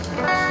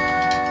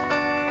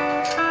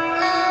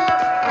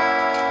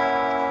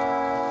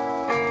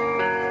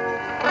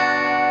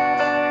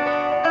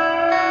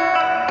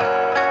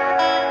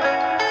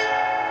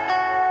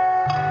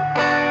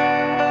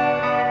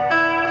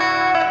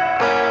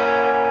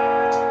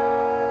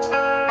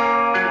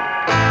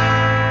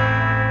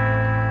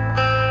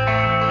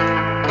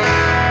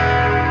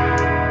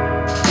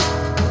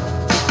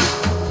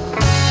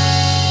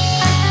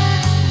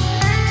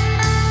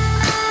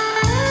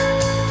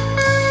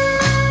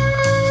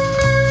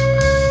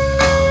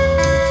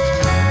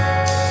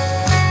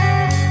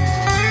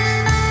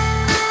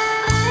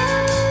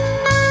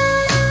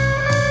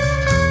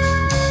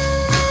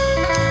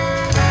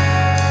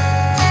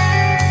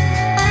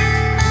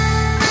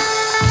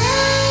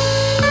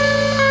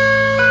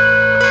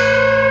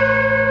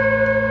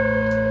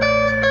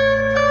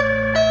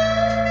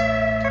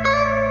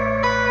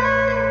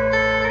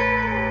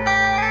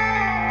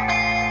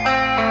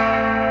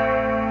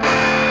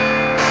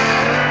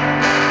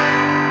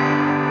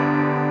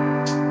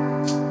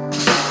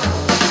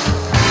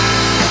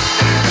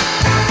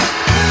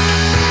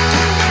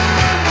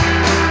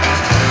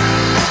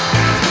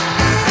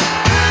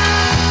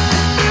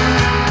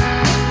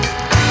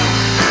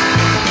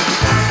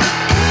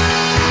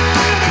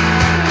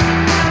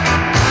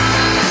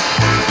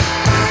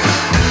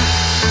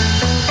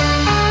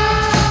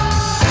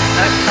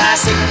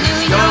classic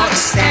New York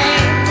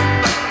stand.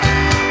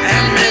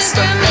 And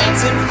Mr.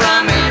 Manson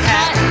from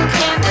Manhattan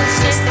can't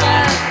resist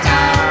that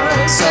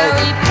dog, so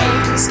he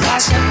pays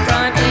cash up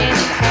front in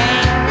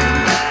hand.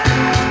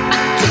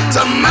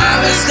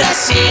 Tamales that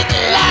shit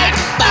like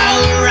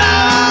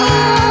Balrog.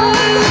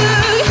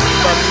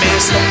 But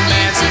Mr.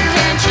 Manson,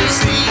 can't you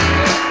see?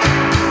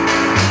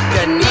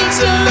 You need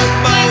to look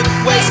both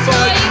ways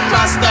before you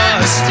cross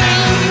the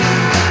street.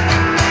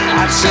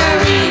 I'm sure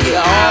we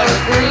all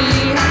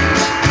agree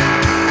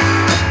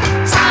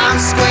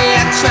Times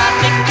Square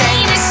traffic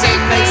ain't a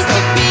safe place to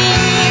be.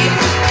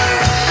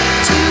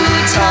 2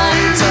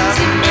 tons of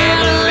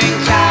meddling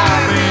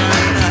carbon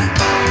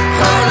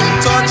hurling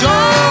toward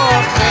your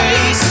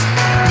face,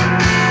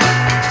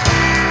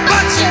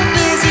 but you're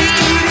busy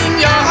eating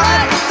your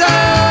hot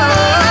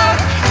dog.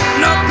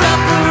 No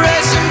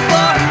preparation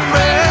for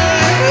embrace.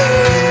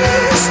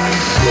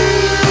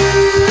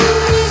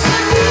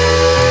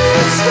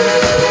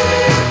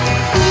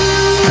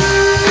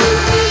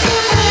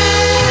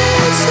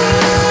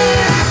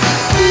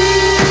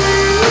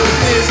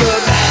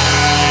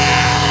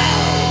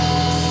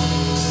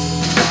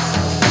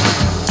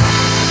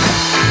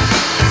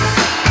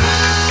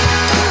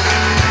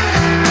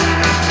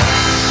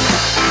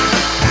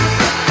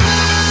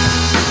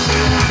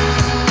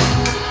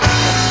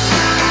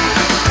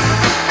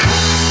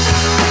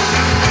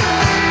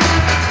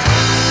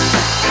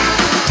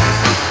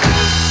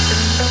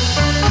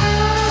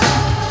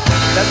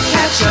 The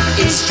ketchup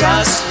is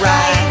just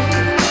right.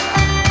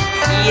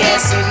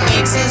 Yes, it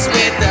mixes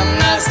with the